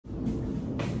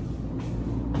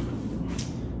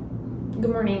Good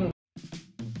morning.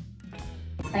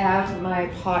 I have my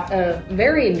pot of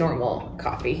very normal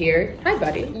coffee here. Hi,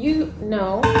 buddy. You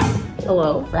know,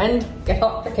 hello, friend. Get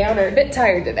off the counter. A bit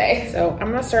tired today, so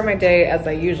I'm gonna start my day as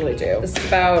I usually do. This is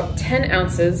about 10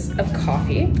 ounces of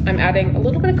coffee. I'm adding a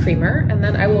little bit of creamer, and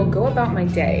then I will go about my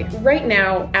day. Right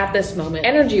now, at this moment,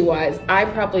 energy-wise, I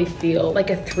probably feel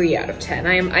like a 3 out of 10.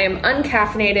 I am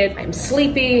uncaffeinated, I'm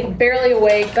sleepy, barely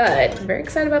awake, but I'm very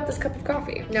excited about this cup of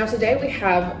coffee. Now, today we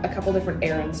have a couple different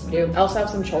errands to do. I also have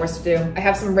some chores to do. I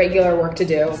have some regular work to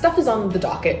do. Stuff is on the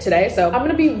docket today, so I'm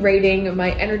gonna be rating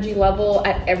my energy level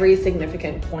at every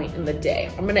significant point in the day.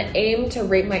 I'm gonna aim to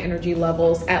rate my energy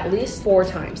levels at least 4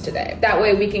 times today. That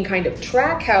way we can kind of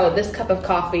track how this cup of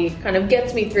coffee kind of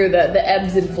gets me through the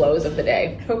ebbs and flows of the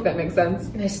day. Hope that makes sense.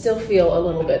 And I still feel a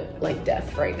little bit like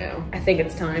death right now. I think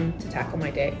it's time to tackle my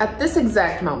day. At this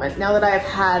exact moment, now that I have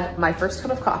had my first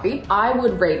cup of coffee, I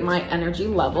would rate my energy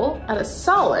level at a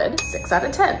solid 6 out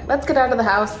of 10. Let's get out of the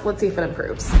house. Let's see if it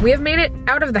improves. We have made it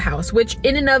out of the house, which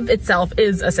in and of itself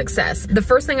is a success. The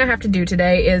first thing I have to do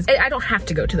today is, I don't have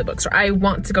to go to the bookstore. I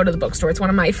want to go to the bookstore. It's one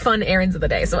of my fun errands of the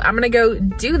day. So I'm gonna go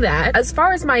do that. As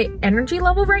far as my energy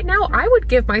level right now, I would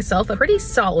give myself a pretty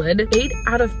solid 8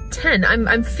 out of 10.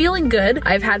 I'm feeling good.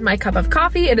 I've had my cup of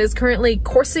coffee. It is currently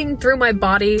coursing through my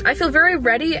body. I feel very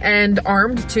ready and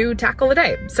armed to tackle the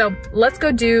day. So let's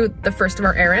go do the first of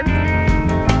our errands.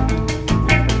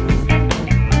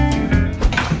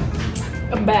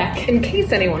 I'm back. In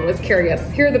case anyone was curious,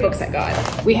 here are the books I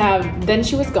got. We have Then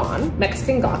She Was Gone,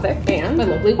 Mexican Gothic, and My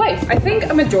Lovely Wife. I think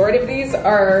a majority of these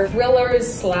are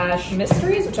thrillers slash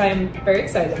mysteries, which I am very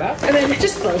excited about. And then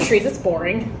just groceries, it's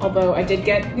boring. Although I did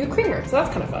get new creamer, so that's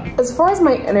kind of fun. As far as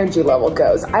my energy level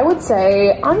goes, I would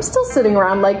say I'm still sitting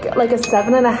around like a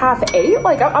 7.5, 8.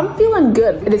 Like I'm feeling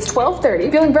good. It is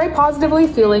 12:30, feeling very positively,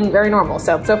 feeling very normal.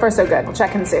 So far so good. We'll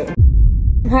check in soon.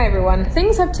 Hi everyone.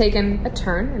 Things have taken a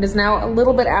turn. It is now a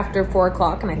little bit after 4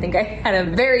 o'clock and I think I had a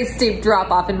very steep drop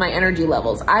off in my energy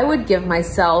levels. I would give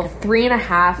myself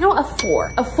 3.5, a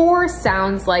 4. A 4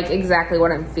 sounds like exactly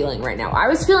what I'm feeling right now. I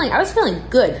was feeling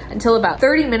good until about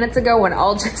 30 minutes ago when it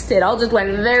all just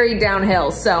went very downhill.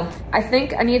 So I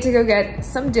think I need to go get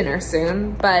some dinner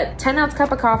soon, but 10-ounce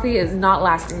cup of coffee is not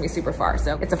lasting me super far.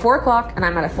 So it's a 4 o'clock and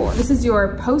I'm at a 4. This is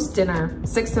your post-dinner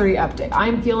 6:30 update.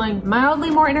 I'm feeling mildly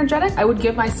more energetic. I would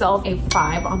give myself a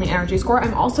 5 on the energy score.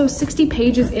 I'm also 60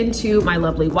 pages into My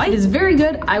Lovely Wife. It is very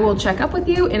good. I will check up with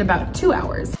you in about 2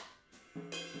 hours.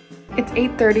 It's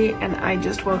 8:30 and I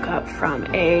just woke up from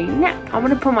a nap. I'm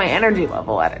gonna put my energy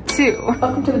level at a 2.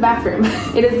 Welcome to the bathroom.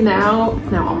 It's now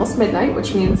almost midnight,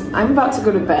 which means I'm about to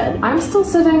go to bed. I'm still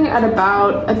sitting at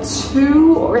about a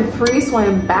 2 or a 3, so I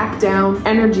am back down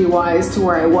energy-wise to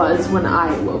where I was when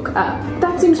I woke up.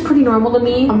 That seems pretty normal to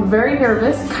me. I'm very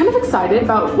nervous, kind of excited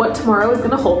about what tomorrow is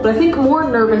gonna hold, but I think more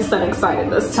nervous than excited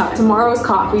this time. Tomorrow's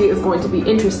coffee is going to be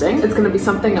interesting. It's gonna be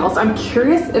something else. I'm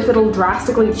curious if it'll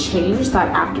drastically change that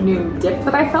afternoon dip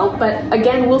that I felt, but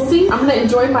again, we'll see. I'm gonna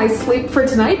enjoy my sleep for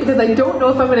tonight because I don't know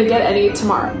if I'm gonna get any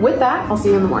tomorrow. With that, I'll see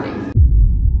you in the morning.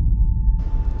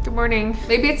 Good morning.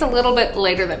 Maybe it's a little bit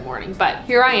later than morning, but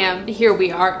here I am, here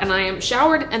we are, and I am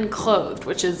showered and clothed,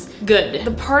 which is good.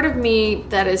 The part of me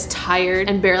that is tired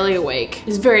and barely awake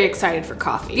is very excited for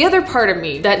coffee. The other part of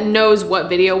me that knows what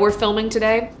video we're filming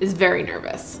today is very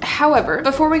nervous. However,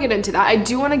 before we get into that, I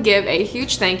do want to give a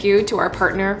huge thank you to our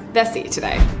partner, Vessi,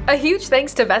 today. A huge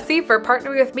thanks to Vessi for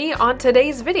partnering with me on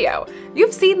today's video.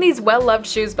 You've seen these well-loved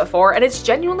shoes before, and it's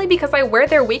genuinely because I wear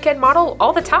their weekend model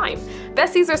all the time.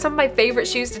 Vessis are some of my favorite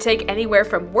shoes to take anywhere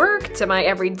from work to my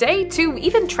everyday to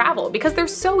even travel because they're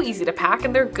so easy to pack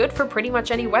and they're good for pretty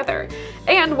much any weather.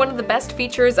 And one of the best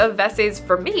features of Vessis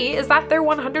for me is that they're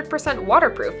 100%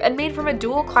 waterproof and made from a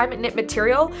dual climate knit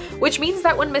material, which means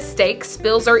that when mistakes,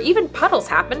 spills, or even puddles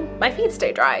happen, my feet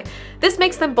stay dry. This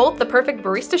makes them both the perfect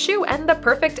barista shoe and the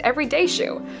perfect everyday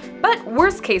shoe. But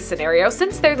worst case scenario,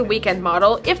 since they're the weekend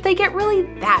model, if they get really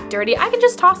that dirty, I can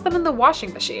just toss them in the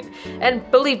washing machine. And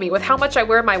believe me, with how much I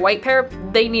wear my white pair,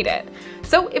 they need it.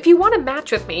 So if you want to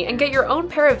match with me and get your own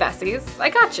pair of Vessis, I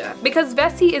gotcha, because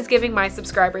Vessi is giving my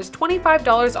subscribers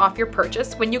 $25 off your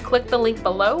purchase when you click the link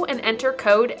below and enter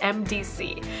code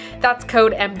MDC. That's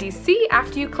code MDC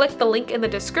after you click the link in the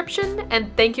description,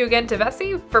 and thank you again to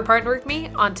Vessi for partnering with me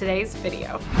on today's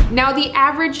video. Now, the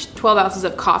average 12 ounces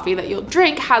of coffee that you'll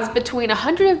drink has between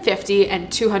 150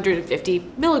 and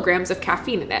 250 milligrams of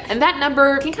caffeine in it, and that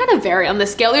number can kind of vary on the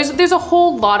scale. There's a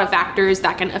whole lot of factors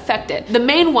that can affect it. The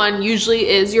main one usually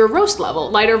is your roast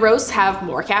level. Lighter roasts have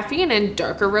more caffeine and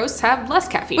darker roasts have less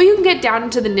caffeine. But you can get down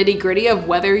into the nitty gritty of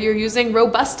whether you're using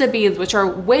Robusta beans, which are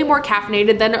way more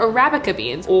caffeinated than Arabica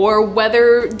beans, or or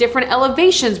whether different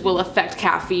elevations will affect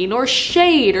caffeine, or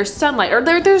shade or sunlight, or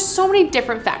there's so many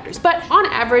different factors. But on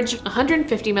average,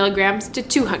 150 milligrams to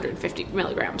 250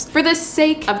 milligrams. For the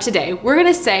sake of today, we're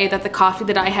gonna say that the coffee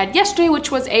that I had yesterday,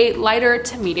 which was a lighter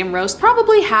to medium roast,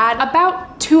 probably had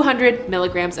about 200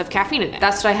 milligrams of caffeine in it.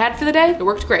 That's what I had for the day. It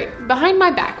worked great. Behind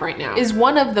my back right now is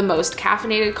one of the most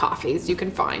caffeinated coffees you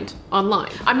can find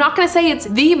online. I'm not gonna say it's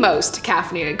the most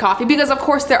caffeinated coffee, because of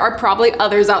course there are probably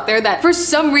others out there that for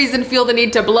some reason feel the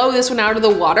need to blow this one out of the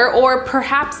water, or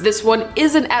perhaps this one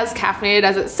isn't as caffeinated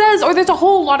as it says, or there's a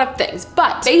whole lot of things.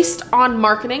 But based on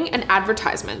marketing and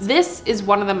advertisements, this is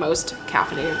one of the most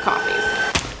caffeinated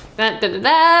coffees.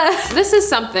 This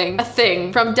is a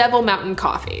thing from Devil Mountain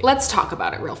Coffee. Let's talk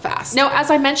about it real fast. Now,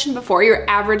 as I mentioned before, your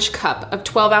average cup of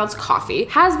 12-ounce coffee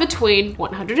has between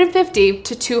 150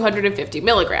 to 250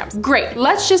 milligrams. Great,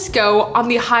 let's just go on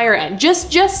the higher end,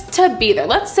 just to be there.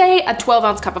 Let's say a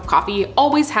 12-ounce cup of coffee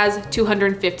always has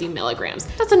 250 milligrams.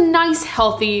 That's a nice,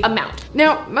 healthy amount.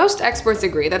 Now, most experts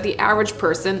agree that the average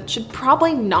person should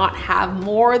probably not have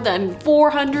more than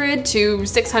 400 to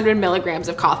 600 milligrams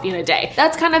of coffee in a day.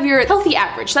 That's kind of your healthy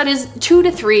average. That is 2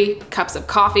 to 3 cups of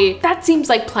coffee. That seems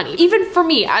like plenty. Even for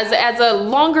me, as a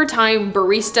longer time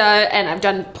barista, and I've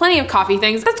done plenty of coffee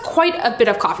things, that's quite a bit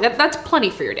of coffee. That's plenty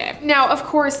for your day. Now, of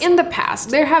course, in the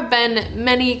past, there have been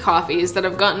many coffees that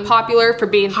have gotten popular for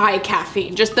being high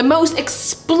caffeine, just the most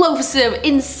explosive,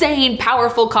 insane,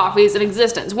 powerful coffees in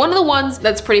existence. One of the ones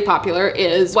that's pretty popular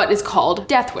is what is called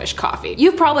Death Wish coffee.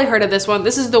 You've probably heard of this one.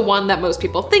 This is the one that most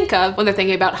people think of when they're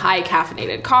thinking about high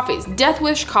caffeinated coffees. Death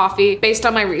Wish coffee, based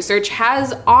on my research,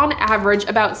 has on average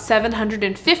about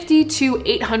 750 to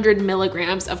 800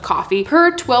 milligrams of coffee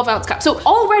per 12-ounce cup. So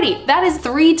already that is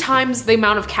 3 times the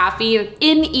amount of caffeine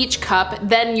in each cup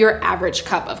than your average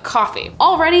cup of coffee.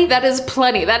 Already that is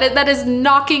plenty. That is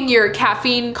knocking your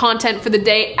caffeine content for the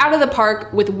day out of the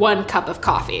park with 1 cup of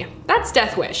coffee. That's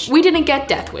Death Wish. We didn't get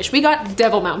Death Wish, we got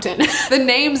Devil Mountain. The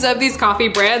names of these coffee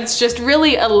brands just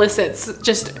really elicits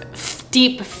just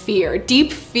deep fear.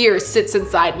 Deep fear sits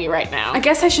inside me right now. I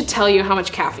guess I should tell you how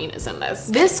much caffeine is in this.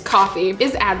 This coffee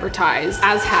is advertised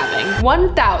as having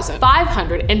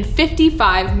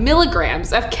 1,555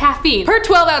 milligrams of caffeine per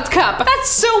 12-ounce cup. That's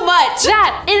so much.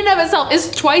 That in and of itself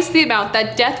is twice the amount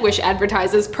that Death Wish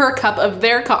advertises per cup of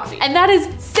their coffee. And that is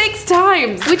 6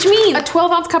 times, which means a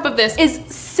 12-ounce cup of this is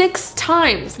 6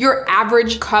 times your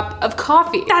average cup of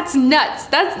coffee. That's nuts.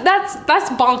 That's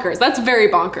bonkers. That's very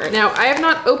bonkers. Now, I have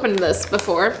not opened this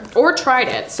before or tried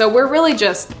it, so we're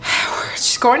just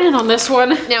going in on this one.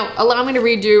 Now, allow me to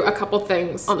read you a couple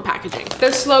things on the packaging.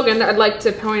 Their slogan, I'd like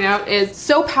to point out, is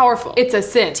 "So powerful, it's a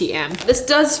sin, TM." This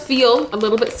does feel a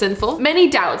little bit sinful. Many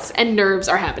doubts and nerves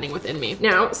are happening within me.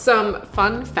 Now, some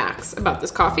fun facts about this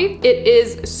coffee. It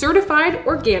is certified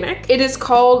organic. It is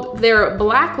called their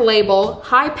Black Label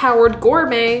high-powered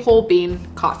gourmet whole bean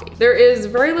coffee. There is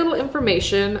very little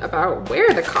information about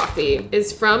where the coffee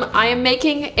is from. I am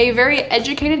making a very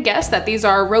educated guess that these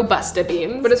are Robusta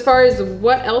beans, but as far as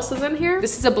what else is in here,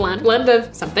 this is a blend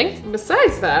of something.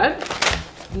 Besides that,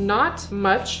 not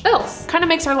much else. Kind of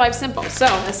makes our life simple. So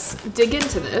let's dig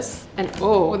into this. And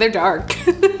oh, they're dark.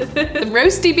 The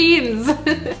roasty beans.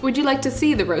 Would you like to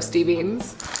see the roasty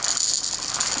beans?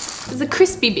 This is a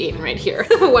crispy bean right here.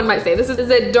 One might say this is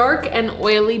a dark and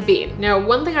oily bean. Now,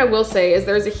 one thing I will say is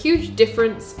there's a huge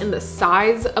difference in the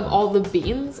size of all the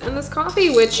beans in this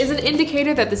coffee, which is an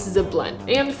indicator that this is a blend.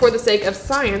 And for the sake of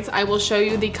science, I will show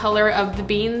you the color of the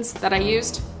beans that I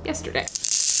used yesterday.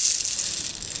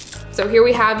 So here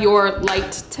we have your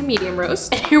light to medium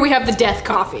roast, and here we have the death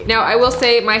coffee. Now, I will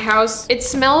say my house, it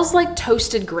smells like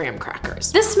toasted graham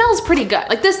crackers. This smells pretty good.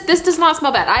 Like this does not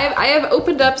smell bad. I have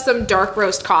opened up some dark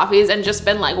roast coffees and just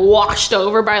been like washed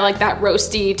over by like that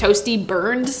roasty, toasty,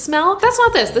 burned smell. That's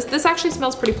not this. This actually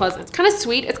smells pretty pleasant. It's kind of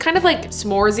sweet. It's kind of like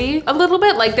s'moresy a little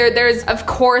bit. Like there's of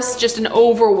course just an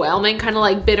overwhelming kind of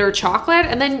like bitter chocolate,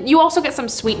 and then you also get some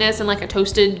sweetness and like a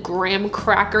toasted graham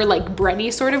cracker, like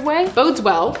bready sort of way. Bodes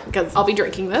well, because I'll be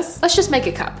drinking this. Let's just make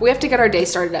a cup. We have to get our day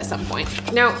started at some point.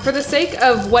 Now, for the sake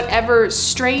of whatever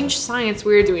strange science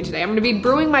we're doing today, I'm gonna be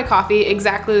brewing my coffee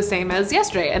exactly the same as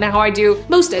yesterday and how I do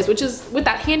most days, which is with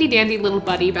that handy dandy little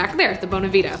buddy back there, the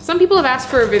Bonavita. Some people have asked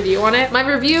for a review on it. My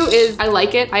review is I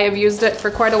like it. I have used it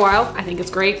for quite a while. I think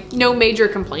it's great. No major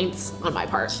complaints on my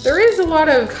part. There is a lot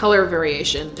of color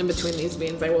variation in between these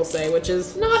beans, I will say, which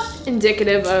is not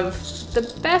indicative of the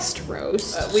best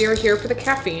roast. We are here for the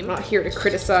caffeine, not here to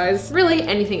criticize really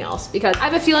anything else, because I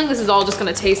have a feeling this is all just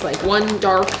gonna taste like one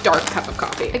dark cup of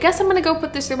coffee. I guess I'm gonna go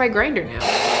put this through my grinder now.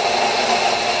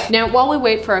 Now, while we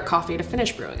wait for our coffee to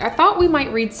finish brewing, I thought we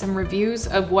might read some reviews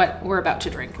of what we're about to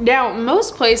drink. Now,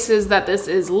 most places that this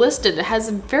is listed has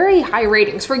very high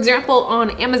ratings. For example, on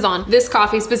Amazon, this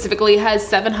coffee specifically has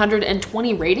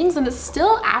 720 ratings and it's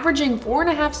still averaging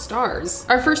 4.5 stars.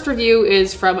 Our first review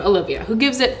is from Olivia, who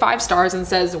gives it 5 stars and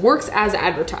says, works as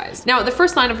advertised. Now, the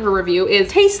first line of her review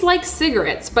is, tastes like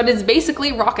cigarettes, but is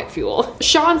basically rocket fuel.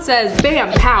 Sean says,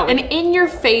 bam, pow, an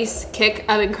in-your-face kick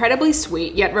of incredibly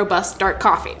sweet yet robust dark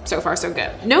coffee. So far, so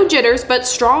good. No jitters, but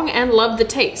strong and love the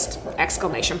taste,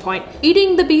 exclamation point.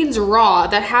 Eating the beans raw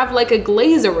that have like a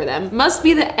glaze over them must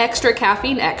be the extra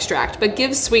caffeine extract, but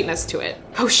gives sweetness to it.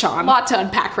 Oh, Sean, lot to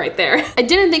unpack right there. I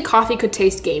didn't think coffee could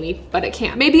taste gamey, but it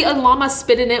can. Maybe a llama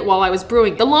spit in it while I was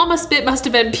brewing. The llama spit must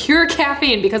have been pure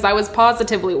caffeine because I was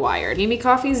positively wired. Gamey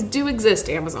coffees do exist,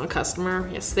 Amazon customer.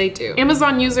 Yes, they do.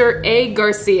 Amazon user A.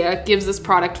 Garcia gives this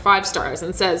product 5 stars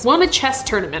and says, won a chess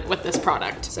tournament with this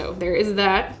product. So there is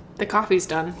that. The coffee's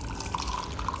done.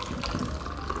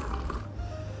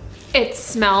 It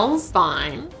smells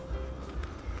fine.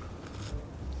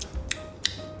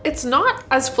 It's not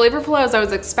as flavorful as I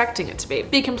was expecting it to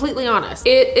be completely honest.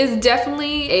 It is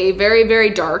definitely a very, very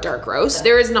dark roast.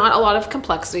 There is not a lot of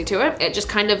complexity to it. It just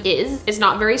kind of is. It's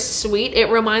not very sweet.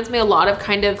 It reminds me a lot of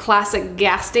kind of classic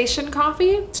gas station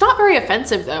coffee. It's not very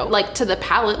offensive though, like to the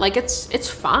palate, like it's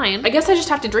fine. I guess I just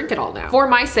have to drink it all now. For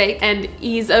my sake and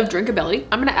ease of drinkability,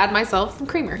 I'm gonna add myself some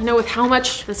creamer. You know, with how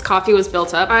much this coffee was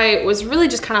built up, I was really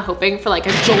just kind of hoping for like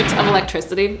a jolt of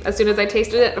electricity as soon as I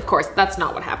tasted it. Of course, that's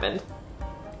not what happened.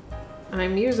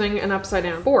 I'm using an upside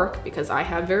down fork because I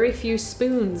have very few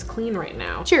spoons clean right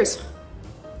now. Cheers.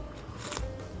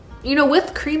 You know,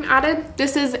 with cream added,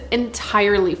 this is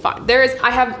entirely fine. I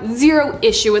have zero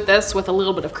issue with this with a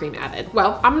little bit of cream added.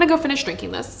 Well, I'm gonna go finish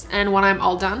drinking this, and when I'm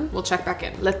all done, we'll check back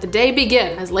in. Let the day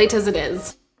begin, as late as it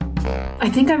is. I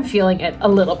think I'm feeling it a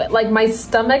little bit. Like my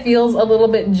stomach feels a little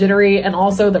bit jittery and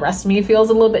also the rest of me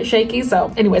feels a little bit shaky.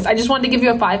 So anyways, I just wanted to give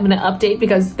you a 5-minute update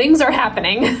because things are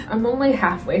happening. I'm only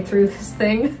halfway through this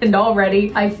thing and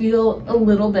already I feel a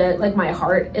little bit like my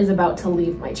heart is about to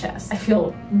leave my chest. I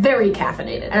feel very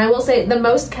caffeinated. And I will say the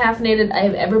most caffeinated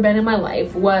I've ever been in my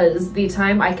life was the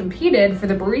time I competed for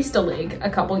the Barista League a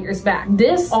couple years back.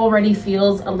 This already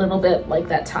feels a little bit like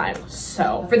that time.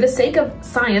 So for the sake of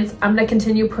science, I'm gonna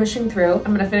continue pushing through.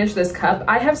 I'm gonna finish this cup.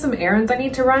 I have some errands I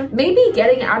need to run. Maybe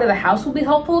getting out of the house will be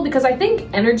helpful because I think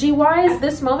energy-wise,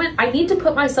 this moment, I need to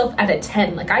put myself at a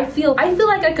 10. Like I feel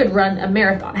like I could run a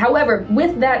marathon. However,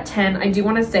 with that 10, I do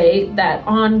wanna say that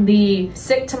on the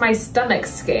sick to my stomach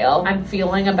scale, I'm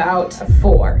feeling about a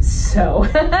 4. So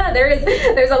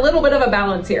there's a little bit of a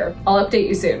balance here. I'll update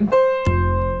you soon.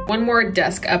 One more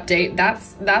desk update.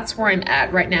 That's where I'm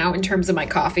at right now in terms of my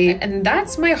coffee, and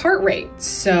that's my heart rate.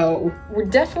 So we're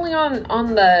definitely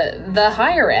on the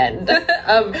higher end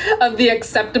of the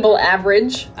acceptable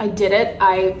average. I did it.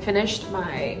 I finished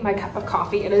my cup of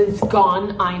coffee. It is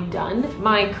gone. I'm done.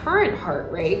 My current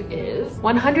heart rate is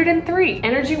 103.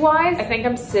 Energy wise, I think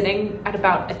I'm sitting at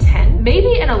about a 10,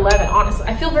 maybe an 11. Honestly,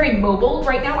 I feel very mobile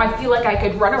right now. I feel like I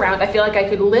could run around. I feel like I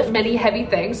could lift many heavy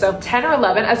things. So 10 or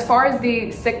 11. As far as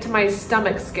the sick to my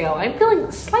stomach scale, I'm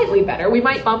feeling slightly better. We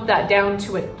might bump that down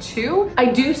to a 2. I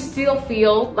do still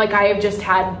feel like I have just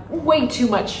had way too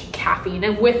much caffeine,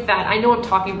 and with that, I know I'm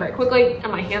talking very quickly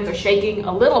and my hands are shaking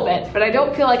a little bit, but I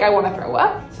don't feel like I want to throw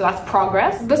up, so that's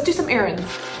progress. Let's do some errands.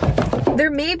 There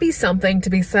may be something to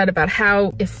be said about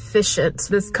how efficient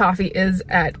this coffee is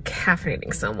at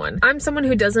caffeinating someone. I'm someone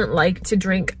who doesn't like to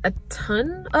drink a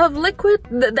ton of liquid.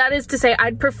 That is to say,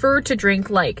 I'd prefer to drink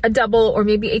like a double or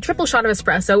maybe a triple shot of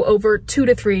espresso over 2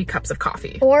 to 3 cups of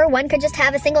coffee. Or one could just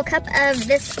have a single cup of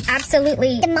this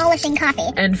absolutely demolishing coffee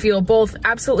and feel both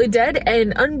absolutely dead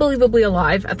and unbelievably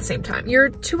alive at the same time. Your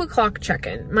 2 o'clock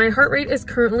check-in. My heart rate is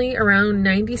currently around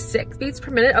 96 beats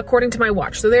per minute according to my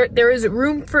watch. So there is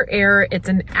room for error. It's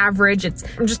an average.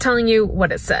 I'm just telling you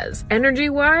what it says. Energy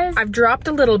wise, I've dropped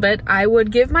a little bit. I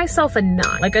would give myself a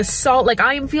 9. Like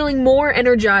I am feeling more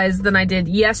energized than I did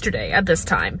yesterday at this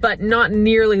time, but not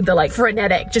nearly the like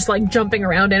frenetic, just like jumping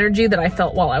around energy that I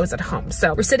felt while I was at home.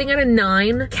 So we're sitting at a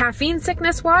 9. Caffeine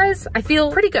sickness wise, I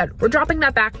feel pretty good. We're dropping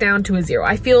that back down to a 0.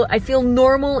 I feel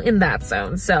normal in that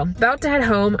zone. So about to head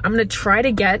home. I'm gonna try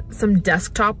to get some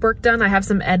desktop work done. I have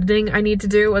some editing I need to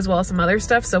do as well as some other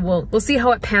stuff. So we'll see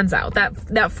how it pans out.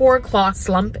 That 4 o'clock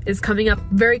slump is coming up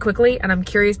very quickly, and I'm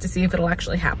curious to see if it'll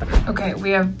actually happen. Okay,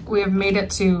 we have made it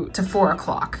to 4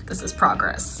 o'clock. This is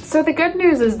progress. So the good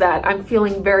news is that I'm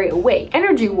feeling very awake.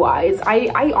 Energy-wise,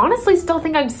 I honestly still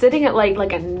think I'm sitting at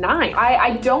like a 9.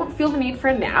 I don't feel the need for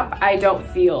a nap. I don't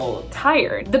feel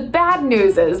tired. The bad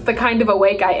news is the kind of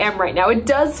awake I am right now. It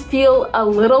does feel a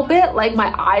little bit like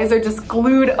my eyes are just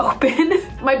glued open.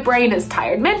 My brain is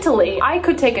tired. Mentally, I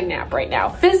could take a nap right now.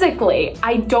 Physically,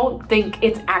 I don't think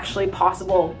it's actually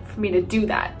possible for me to do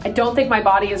that. I don't think my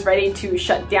body is ready to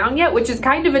shut down yet, which is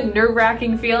kind of a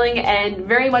nerve-wracking feeling and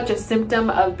very much a symptom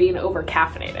of being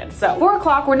over-caffeinated. So 4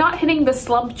 o'clock, we're not hitting the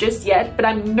slump just yet, but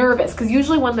I'm nervous because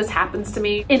usually when this happens to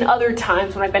me in other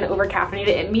times when I've been over-caffeinated,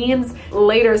 it means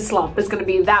later slump is gonna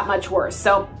be that much worse.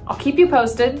 So I'll keep you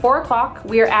posted. 4 o'clock,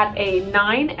 we are at a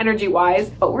 9 energy-wise,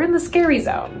 but we're in the scary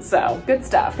zone, so good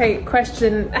stuff. Hey,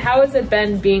 question, how has it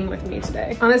been being with me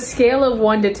today? On a scale of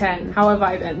 1 to 10, how have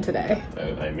I been today?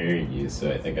 I married you, so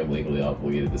I think I'm legally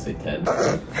obligated to say 10.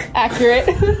 Accurate.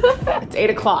 It's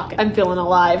 8 o'clock. I'm feeling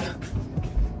alive.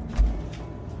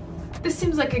 This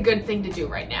seems like a good thing to do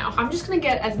right now. I'm just gonna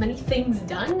get as many things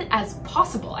done as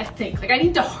possible, I think. Like, I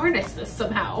need to harness this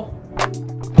somehow.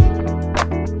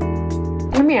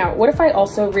 Hear me out. What if I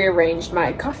also rearranged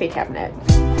my coffee cabinet?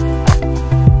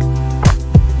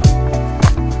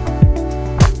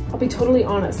 I'll be totally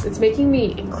honest, it's making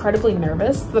me incredibly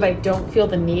nervous that I don't feel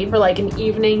the need for like an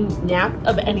evening nap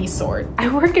of any sort. I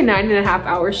work a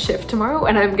 9.5-hour shift tomorrow,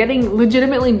 and I'm getting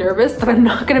legitimately nervous that I'm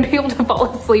not gonna be able to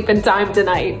fall asleep in time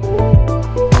tonight.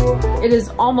 It is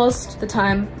almost the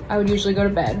time I would usually go to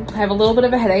bed. I have a little bit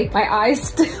of a headache. My eyes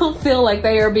still feel like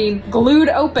they are being glued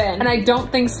open, and I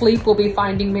don't think sleep will be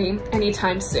finding me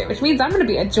anytime soon, which means I'm gonna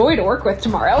be a joy to work with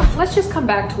tomorrow. Let's just come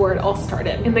back to where it all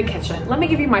started, in the kitchen. Let me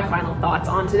give you my final thoughts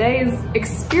on today's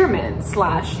experiment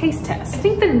 / taste test. I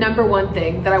think the #1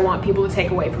 thing that I want people to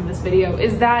take away from this video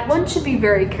is that one should be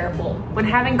very careful when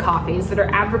having coffees that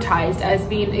are advertised as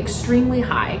being extremely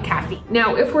high caffeine.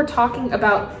 Now, if we're talking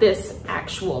about this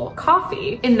actual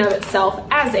coffee in and of itself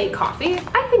as a coffee,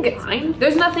 I think it's fine.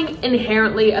 There's nothing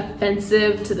inherently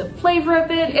offensive to the flavor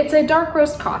of it. It's a dark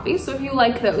roast coffee, so if you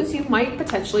like those, you might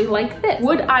potentially like this.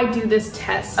 Would I do this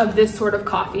test of this sort of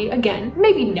coffee again?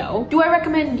 Maybe no. Do I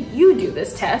recommend you do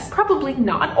this test? Probably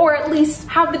not, or at least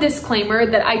have the disclaimer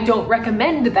that I don't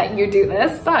recommend that you do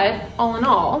this. But all in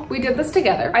all, we did this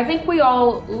together. I think we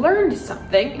all learned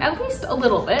something, at least a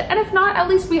little bit, and if not, at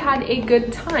least we had a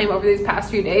good time over these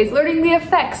past few days learning the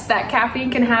effects that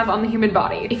caffeine can have on the human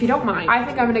body. If you don't mind, I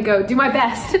think I'm gonna go do my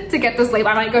best to get to sleep.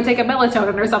 I might go take a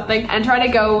melatonin or something and try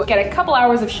to go get a couple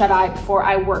hours of shut-eye before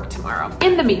I work tomorrow.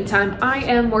 In the meantime, I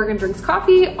am Morgan Drinks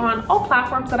Coffee on all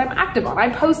platforms that I'm active on. I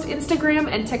post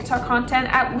Instagram and TikTok content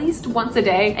at least once a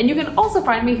day, and you can also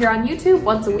find me here on YouTube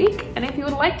once a week. And if you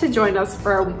would like to join us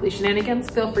for our weekly shenanigans,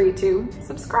 feel free to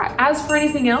subscribe. As for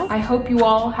anything else, I hope you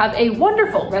all have a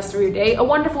wonderful rest of your day, a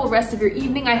wonderful rest of your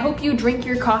evening. I hope you drink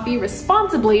your coffee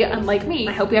responsibly, unlike me.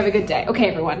 I hope you have a good day. Okay,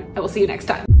 everyone, I will see you next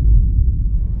time.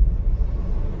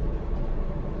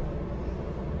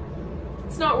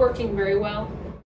 It's not working very well.